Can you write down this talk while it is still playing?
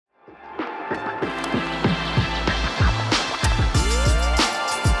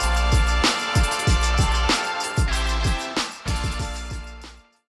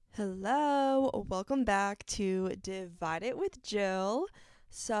Welcome back to Divide It with Jill.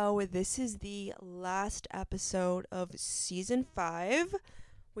 So this is the last episode of season 5.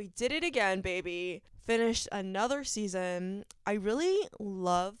 We did it again, baby. Finished another season. I really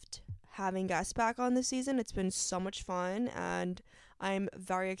loved having guests back on this season. It's been so much fun, and I'm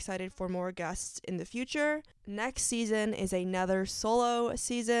very excited for more guests in the future. Next season is another solo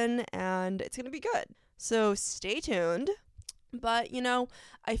season, and it's going to be good. So stay tuned. But,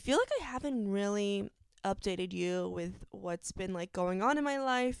 I feel like I haven't really updated you with what's been going on in my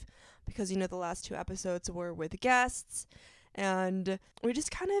life because, the last 2 episodes were with guests and we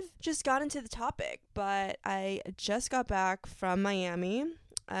just kind of got into the topic. But I just got back from Miami.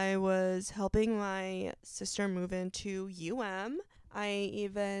 I was helping my sister move into UM. I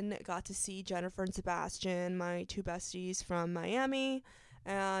even got to see Jennifer and Sebastian, my 2 besties from Miami,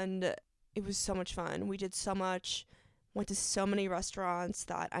 and it was so much fun. We did so much. Went to so many restaurants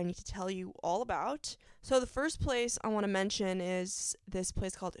that I need to tell you all about. So the first place I want to mention is this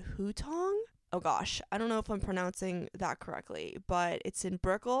place called Hutong. Oh gosh, I don't know if I'm pronouncing that correctly, but it's in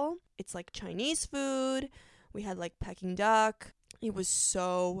Brickell. It's Chinese food. We had Peking duck. It was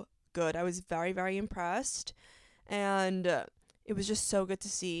so good. I was very, very impressed. And it was just so good to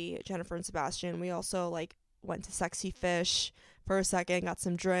see Jennifer and Sebastian. We also went to Sexy Fish for a second, got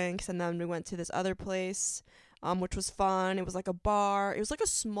some drinks, and then we went to this other place, which was fun. It was a bar. It was a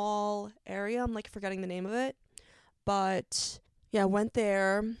small area. I'm forgetting the name of it. But yeah, went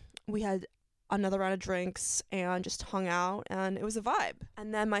there. We had another round of drinks and just hung out, and it was a vibe.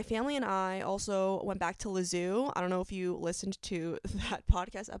 And then my family and I also went back to Lazoo. I don't know if you listened to that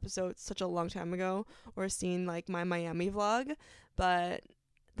podcast episode such a long time ago or seen my Miami vlog, but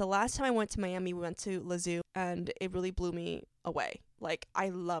the last time I went to Miami, we went to Lazoo, and it really blew me away. I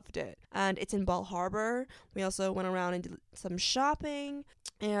loved it. And it's in Bal Harbour. We also went around and did some shopping.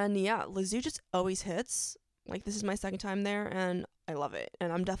 And yeah, Lazoo just always hits. This is my second time there, and I love it.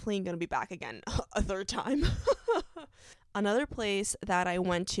 And I'm definitely going to be back again a third time. Another place that I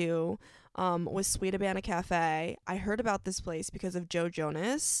went to was Sweet Habana Cafe. I heard about this place because of Joe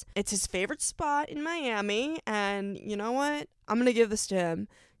Jonas. It's his favorite spot in Miami, and you know what? I'm going to give this to him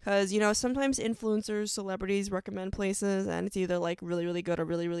because, sometimes influencers, celebrities recommend places, and it's either really, really good or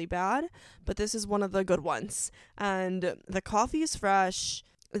really, really bad, but this is one of the good ones. And the coffee is fresh.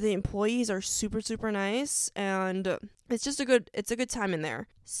 The employees are super, super nice, and it's a good time in there.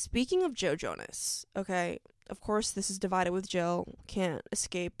 Speaking of Joe Jonas, okay, of course, this is Divided with Jill. Can't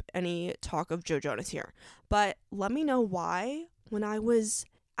escape any talk of Joe Jonas here. But let me know why, when I was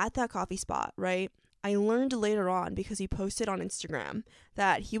at that coffee spot, right? I learned later on because he posted on Instagram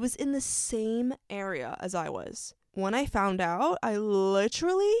that he was in the same area as I was. When I found out, I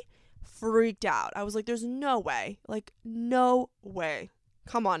literally freaked out. I was like, there's no way. No way.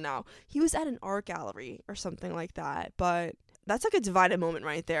 Come on now. He was at an art gallery or something like that. But that's a divided moment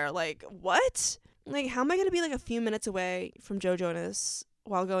right there. What? How am I going to be a few minutes away from Joe Jonas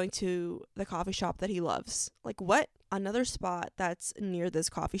while going to the coffee shop that he loves? What? Another spot that's near this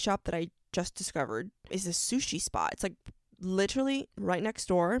coffee shop that I just discovered is a sushi spot. It's literally right next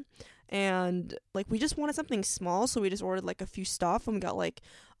door. And we just wanted something small, so we just ordered a few stuff, and we got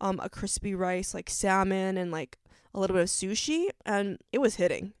a crispy rice, salmon, and a little bit of sushi, and it was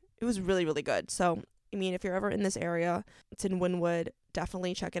hitting. It was really, really good. So if you're ever in this area, it's in Wynwood,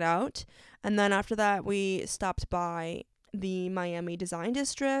 definitely check it out. And then after that, we stopped by the Miami Design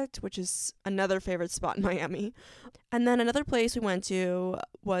District, which is another favorite spot in Miami. And then another place we went to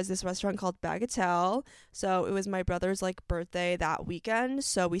was this restaurant called Bagatelle. So it was my brother's birthday that weekend,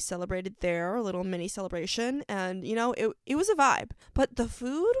 so we celebrated there, a little mini celebration, and it was a vibe. But the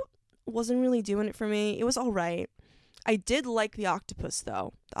food wasn't really doing it for me. It was all right. I did like the octopus,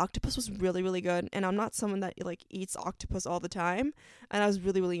 though. The octopus was really, really good, and I'm not someone that eats octopus all the time, and I was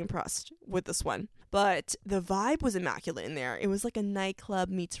really, really impressed with this one. But the vibe was immaculate in there. It was a nightclub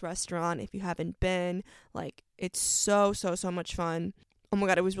meets restaurant. If you haven't been, it's so, so, so much fun. Oh my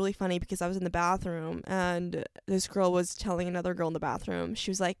god, it was really funny because I was in the bathroom, and this girl was telling another girl in the bathroom. She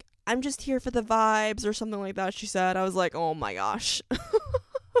was like, I'm just here for the vibes, or something like that, she said. I was like, oh my gosh.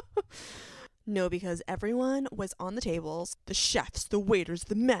 No, because everyone was on the tables, the chefs, the waiters,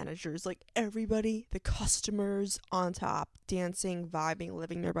 the managers, everybody, the customers on top, dancing, vibing,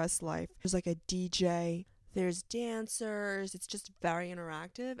 living their best life. There's a DJ, there's dancers, it's just very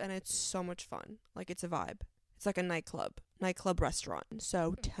interactive, and it's so much fun. It's a vibe. It's a nightclub restaurant.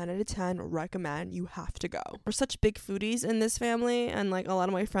 So 10 out of 10, recommend, you have to go. We're such big foodies in this family, and a lot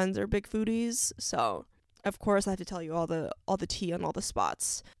of my friends are big foodies, so of course I have to tell you all the tea on all the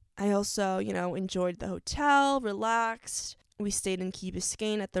spots. I also, enjoyed the hotel, relaxed, We stayed in Key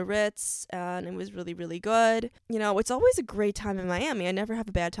Biscayne at the Ritz, and it was really, really good. You know, it's always a great time in Miami. I never have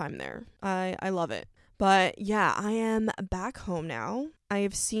a bad time there. I love it. But yeah, I am back home now. I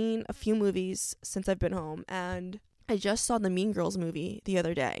have seen a few movies since I've been home, and I just saw the Mean Girls movie the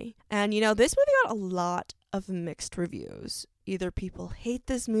other day. And, you know, this movie got a lot of mixed reviews. Either people hate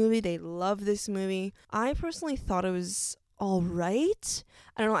this movie, they love this movie. I personally thought it was all right.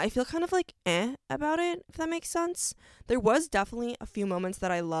 I don't know, I feel kind of like about it, if that makes sense. There was definitely a few moments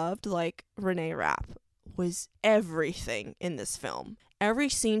that I loved, like Renee Rapp was everything in this film. Every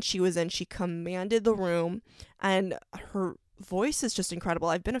scene she was in, she commanded the room, and her voice is just incredible.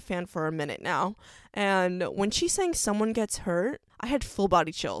 I've been a fan for a minute now, and when she sang Someone Gets Hurt, I had full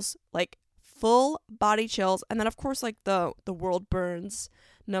body chills, like full body chills. And then of course, like the World Burns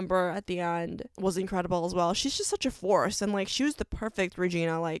number at the end was incredible as well. She's just such a force, and like she was the perfect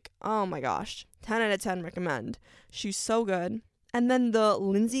Regina. Like, oh my gosh, 10 out of 10 recommend. She's so good. And then the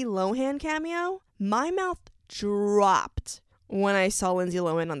Lindsay Lohan cameo, my mouth dropped when I saw Lindsay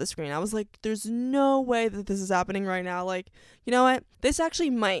Lohan on the screen. I was like, there's no way that this is happening right now. Like, you know what? This actually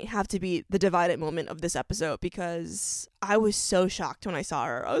might have to be the divided moment of this episode, because I was so shocked when I saw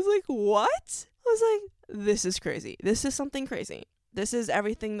her. I was like, what? I was like, this is crazy. This is something crazy. This is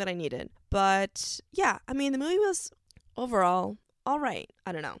everything that I needed. But yeah, I mean, the movie was overall all right.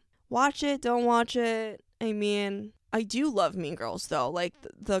 I don't know. Watch it, don't watch it. I mean, I do love Mean Girls though. Like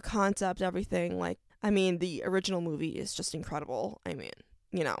the concept, everything. Like, I mean, the original movie is just incredible. I mean,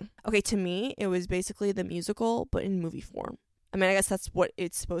 you know. Okay, to me, it was basically the musical, but in movie form. I mean, I guess that's what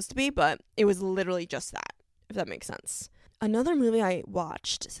it's supposed to be, but it was literally just that, if that makes sense. Another movie I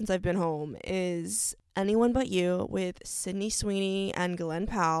watched since I've been home is Anyone But You with Sydney Sweeney and Glenn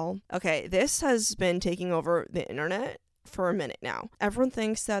Powell. Okay, this has been taking over the internet for a minute now. Everyone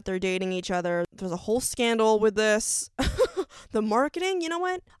thinks that they're dating each other. There's a whole scandal with this. The marketing, you know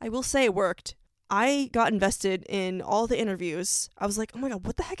what? I will say it worked. I got invested in all the interviews. I was like, oh my god,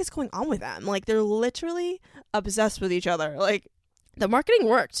 what the heck is going on with them? Like, they're literally obsessed with each other. Like, the marketing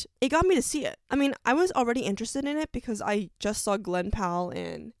worked. It got me to see it. I mean, I was already interested in it because I just saw Glenn Powell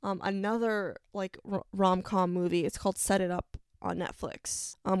in another like rom-com movie. It's called Set It Up on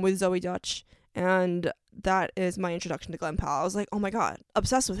Netflix with Zoe Dutch. And that is my introduction to Glenn Powell. I was like, oh my god,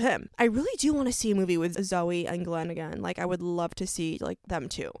 obsessed with him. I really do want to see a movie with Zoe and Glenn again. Like, I would love to see like them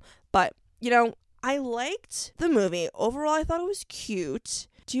too. But, you know, I liked the movie. Overall, I thought it was cute.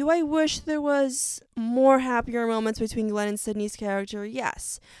 Do I wish there was more happier moments between Glenn and Sydney's character?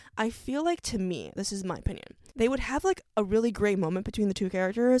 Yes. I feel like, to me, this is my opinion, they would have like a really great moment between the two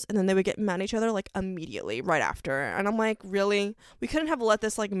characters, and then they would get mad at each other like immediately right after. And I'm like, really? We couldn't have let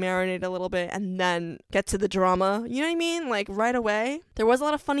this like marinate a little bit and then get to the drama? You know what I mean? Like right away. There was a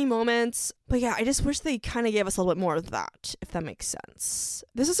lot of funny moments, but yeah, I just wish they kind of gave us a little bit more of that, if that makes sense.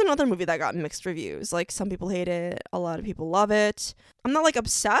 This is another movie that got mixed reviews. Like, some people hate it, a lot of people love it. I'm not like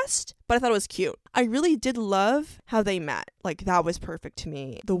obsessed, but I thought it was cute. I really did love how they met. Like, that was perfect to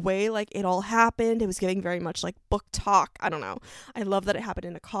me. The way like it all happened, it was giving very much like book talk. I don't know. I love that it happened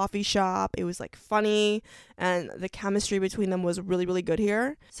in a coffee shop. It was like funny, and the chemistry between them was really, really good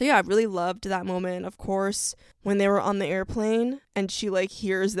here. So yeah, I really loved that moment. Of course, when they were on the airplane and she like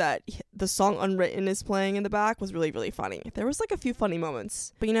hears that the song Unwritten is playing in the back was really, really funny. There was like a few funny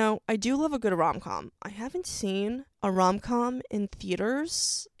moments. But you know, I do love a good rom-com. I haven't seen a rom-com in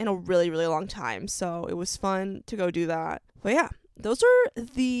theaters in a really, really long time, so it was fun to go do that. But yeah, those are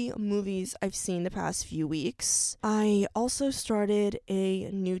the movies I've seen the past few weeks. I also started a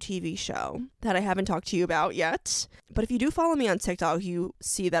new TV show that I haven't talked to you about yet. But if you do follow me on TikTok, you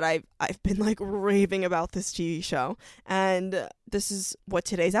see that I've been like raving about this TV show. And this is what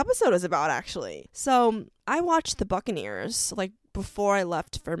today's episode is about, actually. So I watched The Buccaneers like before I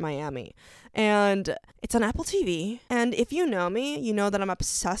left for Miami. And it's on Apple TV. And if you know me, you know that I'm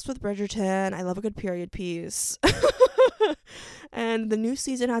obsessed with Bridgerton. I love a good period piece. And the new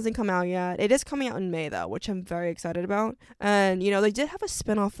season hasn't come out yet. It is coming out in May, though, which I'm very excited about. And, you know, they did have a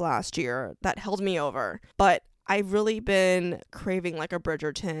spinoff last year that held me over. But I've really been craving like a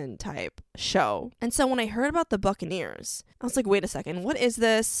Bridgerton type show. And so when I heard about The Buccaneers, I was like, wait a second, what is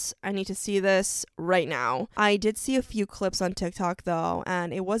this? I need to see this right now. I did see a few clips on TikTok though,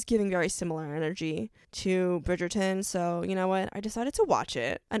 and it was giving very similar energy to Bridgerton. So you know what? I decided to watch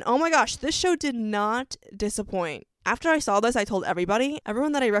it. And oh my gosh, this show did not disappoint. After I saw this, I told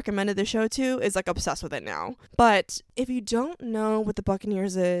everyone that I recommended the show to is like obsessed with it now. But if you don't know what the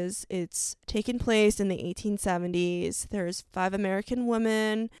Buccaneers is, it's taken place in the 1870s. There's 5 American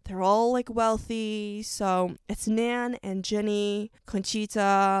women. They're all like wealthy. So it's Nan and Jenny,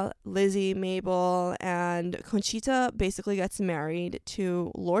 Conchita, Lizzie, Mabel, and Conchita basically gets married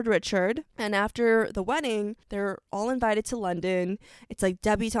to Lord Richard. And after the wedding, they're all invited to London. It's like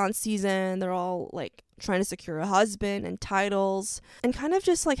debutante season. They're all like trying to secure a husband and titles, and kind of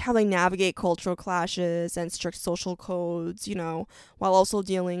just like how they navigate cultural clashes and strict social codes, you know, while also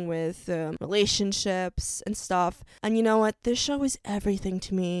dealing with relationships and stuff. And you know what? This show is everything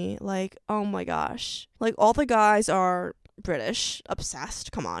to me. Like, oh my gosh. Like, all the guys are British,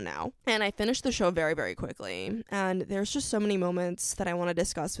 obsessed, come on now. And I finished the show very, very quickly. And there's just so many moments that I want to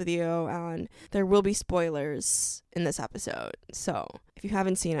discuss with you, and there will be spoilers in this episode. So if you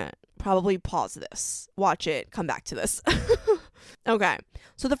haven't seen it, probably pause this, watch it, come back to this. Okay,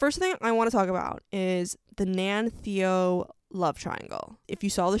 so the first thing I want to talk about is the Nan-Theo love triangle. If you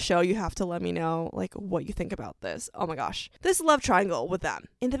saw the show, you have to let me know like what you think about this. Oh my gosh, this love triangle with them.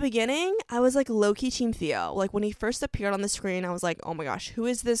 In the beginning, I was like low-key team Theo. Like when he first appeared on the screen, I was like, oh my gosh, who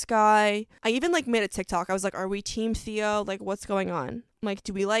is this guy? I even like made a TikTok. I was like, are we team Theo? Like, what's going on? Like,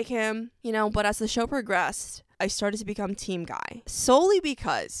 do we like him? You know, but as the show progressed, I started to become team Guy, solely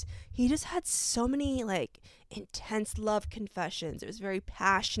because he just had so many like intense love confessions. It was very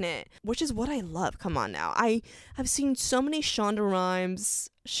passionate, which is what I love. Come on now. I have seen so many Shonda Rhimes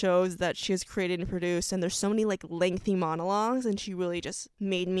shows that she has created and produced, and there's so many like lengthy monologues, and she really just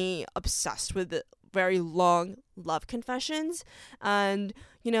made me obsessed with the very long love confessions. And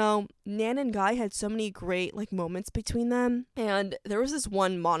you know, Nan and Guy had so many great like moments between them, and there was this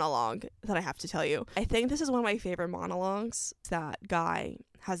one monologue that I have to tell you. I think this is one of my favorite monologues that Guy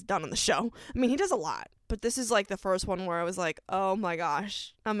has done on the show. I mean, he does a lot, but this is like the first one where I was like, oh my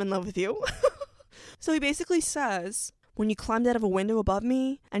gosh, I'm in love with you. So he basically says, when you climbed out of a window above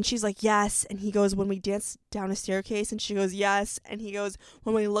me, and she's like, yes. And he goes, when we danced down a staircase, and she goes, yes. And he goes,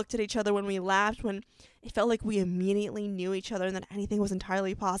 when we looked at each other, when we laughed, when it felt like we immediately knew each other and that anything was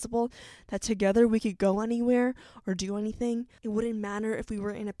entirely possible, that together we could go anywhere or do anything. It wouldn't matter if we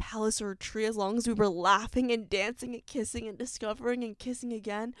were in a palace or a tree, as long as we were laughing and dancing and kissing and discovering and kissing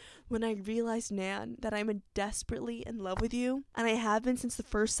again. When I realized, Nan, that I'm desperately in love with you, and I have been since the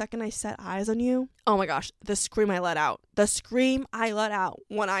first second I set eyes on you. Oh my gosh, the scream I let out. The scream I let out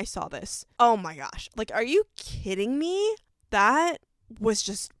when I saw this. Oh my gosh. Like, are you kidding me? That was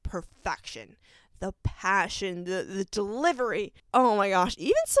just perfection. The passion, the delivery. Oh my gosh.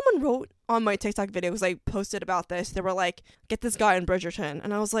 Even someone wrote on my TikTok videos I posted about this. They were like, get this guy in Bridgerton.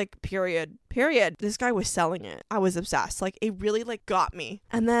 And I was like, period. This guy was selling it. I was obsessed. Like, it really like got me.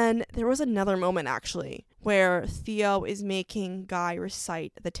 And then there was another moment actually where Theo is making Guy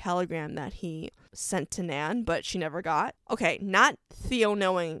recite the telegram that he sent to Nan, but she never got. Okay, not Theo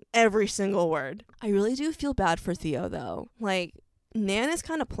knowing every single word. I really do feel bad for Theo though. Like, Nan is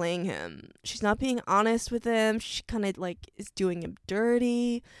kind of playing him. She's not being honest with him. She kind of like is doing him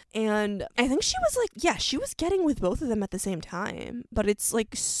dirty. And I think she was like, yeah, she was getting with both of them at the same time. But it's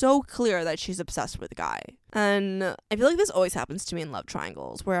like so clear that she's obsessed with the guy. And I feel like this always happens to me in love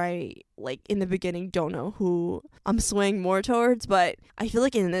triangles, where I like in the beginning don't know who I'm swaying more towards. But I feel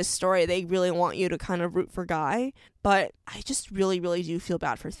like in this story, they really want you to kind of root for Guy. But I just really, really do feel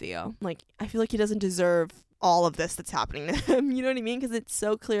bad for Theo. Like, I feel like he doesn't deserve all of this that's happening to him, you know what I mean? Because it's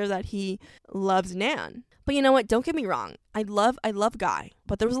so clear that he loves Nan. But you know what? Don't get me wrong. I love Guy,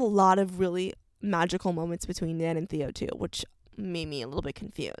 but there was a lot of really magical moments between Nan and Theo too, which made me a little bit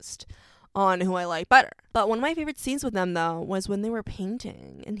confused on who I like better. But one of my favorite scenes with them though was when they were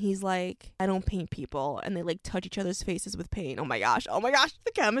painting, and he's like, I don't paint people, and they like touch each other's faces with paint. Oh my gosh,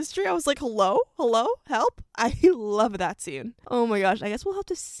 the chemistry. I was like, hello, help. I love that scene. Oh my gosh, I guess we'll have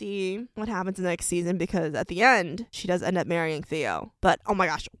to see what happens in the next season, because at the end she does end up marrying Theo. But oh my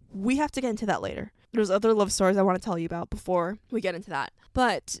gosh, we have to get into that later. There's other love stories I want to tell you about before we get into that.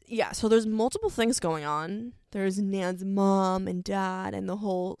 But yeah, so there's multiple things going on. There's Nan's mom and dad, and the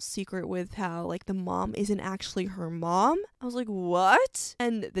whole secret with how like the mom isn't actually her mom. I was like, what?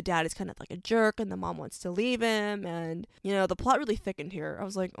 And the dad is kind of like a jerk, and the mom wants to leave him, and you know, the plot really thickened here. I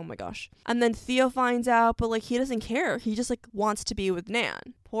was like, oh my gosh. And then Theo finds out, but like he doesn't care. He just like wants to be with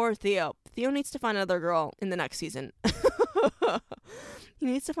Nan. Poor Theo. Theo needs to find another girl in the next season. He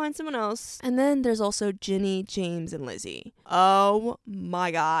needs to find someone else. And then there's also Ginny, James, and Lizzie. Oh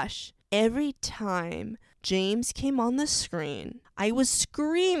my gosh. Every time James came on the screen, I was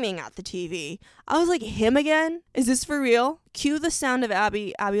screaming at the TV. I was like, him again? Is this for real? Cue the sound of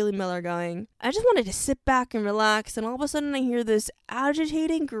Abby Lee Miller going. I just wanted to sit back and relax, and all of a sudden I hear this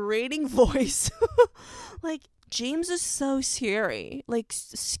agitating, grating voice. Like, James is so scary. Like,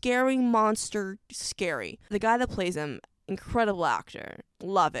 scary monster scary. The guy that plays him, incredible actor.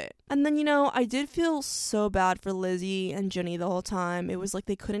 Love it. And then, I did feel so bad for Lizzie and Jenny the whole time. It was like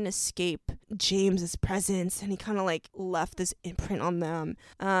they couldn't escape James's presence, and he kind of like left this imprint on them.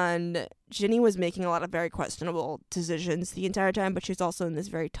 And Jenny was making a lot of very questionable decisions the entire time, but she's also in this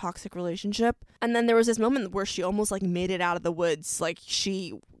very toxic relationship. And then there was this moment where she almost like made it out of the woods. Like,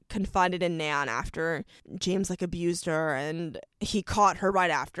 she confided in Nan after James like abused her, and he caught her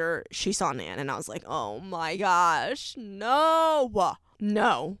right after she saw Nan, and I was like, oh my gosh, no,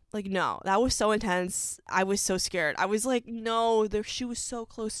 that was so intense. I was so scared. I was like, no, she was so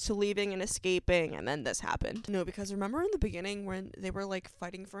close to leaving and escaping, and then this happened. No, because remember in the beginning when they were like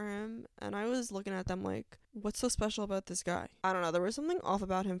fighting for him, and I was looking at them like, what's so special about this guy? I don't know, there was something off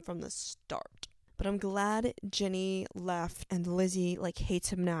about him from the start. But I'm glad Jenny left and Lizzie like hates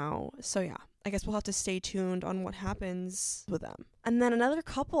him now. So yeah, I guess we'll have to stay tuned on what happens with them. And then another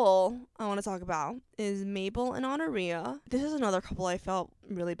couple I want to talk about is Mabel and Honoria. This is another couple I felt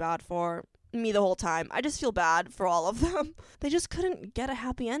really bad for. Me the whole time. I just feel bad for all of them. They just couldn't get a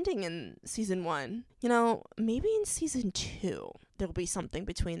happy ending in season 1. Maybe in season 2 there'll be something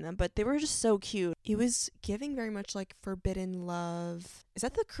between them, but they were just so cute. It was giving very much like forbidden love. Is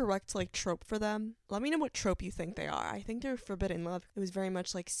that the correct like trope for them? Let me know what trope you think they are. I think they're forbidden love. It was very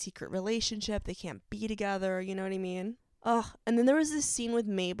much like secret relationship. They can't be together, you know what I mean? Ugh. And then there was this scene with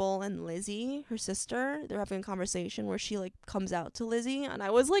Mabel and Lizzie, her sister. They're having a conversation where she like comes out to Lizzie, and I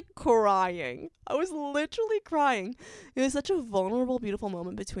was like crying. I was literally crying. It was such a vulnerable, beautiful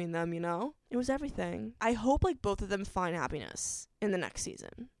moment between them, It was everything. I hope like both of them find happiness in the next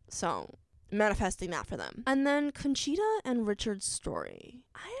season. So, manifesting that for them. And then Conchita and Richard's story.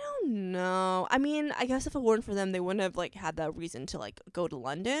 I don't know. I mean, I guess if it weren't for them, they wouldn't have like had that reason to like go to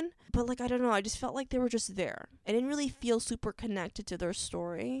London. But like, I don't know. I just felt like they were just there. I didn't really feel super connected to their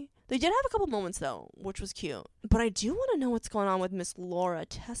story. They did have a couple moments though, which was cute. But I do want to know what's going on with Miss Laura,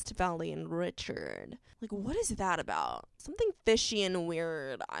 Test Valley, and Richard. Like, what is that about? Something fishy and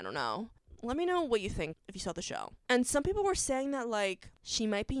weird. I don't know. Let me know what you think if you saw the show. And some people were saying that, like, she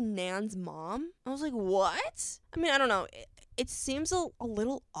might be Nan's mom. I was like, what? I mean, I don't know. It seems a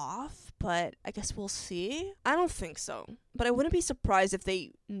little off, but I guess we'll see. I don't think so. But I wouldn't be surprised if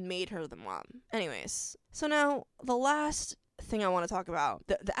they made her the mom. Anyways, so now the last thing I want to talk about.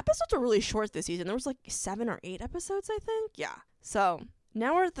 The episodes are really short this season. There was like 7 or 8 episodes, I think. Yeah. So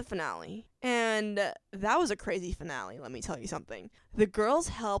now we're at the finale. And that was a crazy finale, let me tell you something. The girls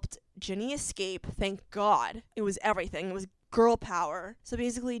helped Jenny escape, thank God. It was everything. It was girl power. So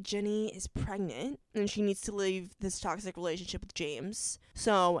basically, Jenny is pregnant, and she needs to leave this toxic relationship with James.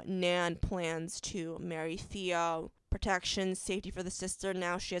 So Nan plans to marry Theo. Protection, safety for the sister.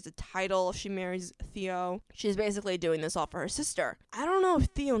 Now she has a title if she marries Theo. She's basically doing this all for her sister. I don't know if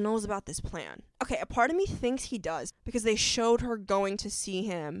Theo knows about this plan. Okay, a part of me thinks he does because they showed her going to see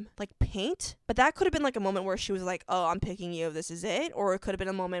him like paint. But that could have been like a moment where she was like, oh, I'm picking you, this is it. Or it could have been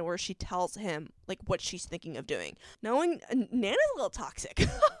a moment where she tells him like what she's thinking of doing. Knowing Nana's a little toxic.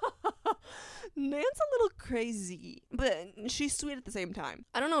 Nan's a little crazy, but she's sweet at the same time.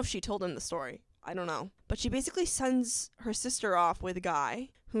 I don't know if she told him the story. I don't know. But she basically sends her sister off with a guy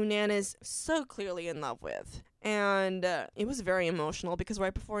who Nan is so clearly in love with. And it was very emotional because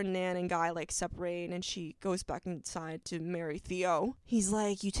right before Nan and Guy like separate and she goes back inside to marry Theo, he's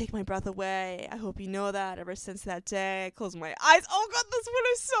like, you take my breath away. I hope you know that. Ever since that day, I close my eyes. Oh God, this one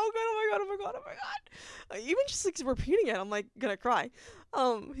is so good. Oh my God, oh my God, oh my God. Even just like repeating it, I'm like gonna cry.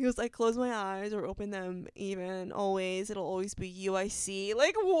 He was like, close my eyes or open them even, always. It'll always be you I see.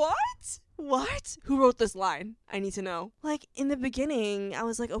 Like, what? What? Who wrote this line? I need to know. Like, in the beginning, I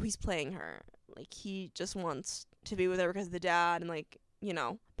was like, oh, he's playing her. Like, he just wants to be with her because of the dad and, like,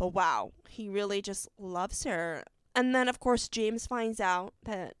 But wow, he really just loves her. And then, of course, James finds out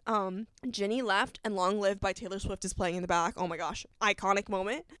that Jenny left and Long Live by Taylor Swift is playing in the back. Oh my gosh, iconic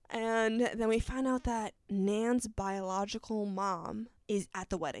moment. And then we find out that Nan's biological mom is at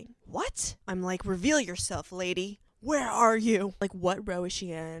the wedding. What? I'm like, reveal yourself, lady. Where are you? Like, what row is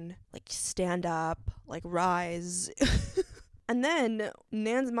she in? Like, stand up. Like, rise. And then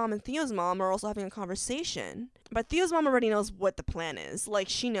Nan's mom and Theo's mom are also having a conversation. But Theo's mom already knows what the plan is. Like,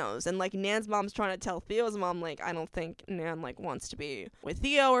 she knows. And, like, Nan's mom's trying to tell Theo's mom, like, I don't think Nan, like, wants to be with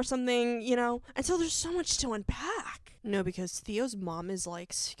Theo or something, And so there's so much to unpack. No, because Theo's mom is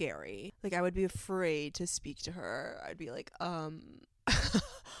like scary. Like I would be afraid to speak to her. I'd be like,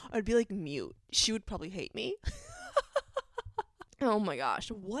 I'd be like mute. She would probably hate me. Oh my gosh,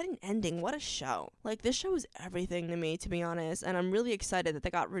 what an ending, what a show. Like, this show is everything to me, to be honest, and I'm really excited that they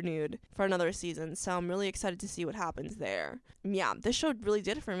got renewed for another season, so I'm really excited to see what happens there. Yeah, this show really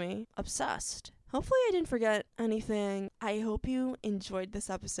did it for me. Obsessed. Hopefully I didn't forget anything. I hope you enjoyed this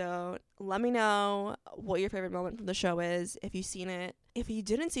episode. Let me know what your favorite moment from the show is, if you've seen it. If you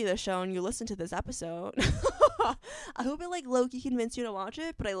didn't see the show and you listened to this episode, I hope it like low-key convinced you to watch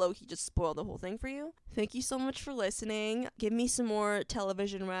it, but I low-key just spoiled the whole thing for you. Thank you so much for listening. Give me some more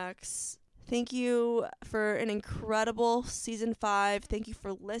television recs. Thank you for an incredible season 5. Thank you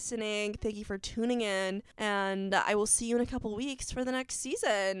for listening. Thank you for tuning in. And I will see you in a couple weeks for the next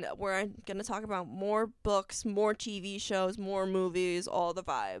season, where I'm going to talk about more books, more TV shows, more movies, all the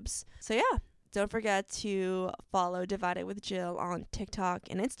vibes. So yeah, don't forget to follow Divided with Jill on TikTok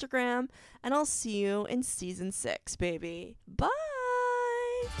and Instagram. And I'll see you in season 6, baby. Bye!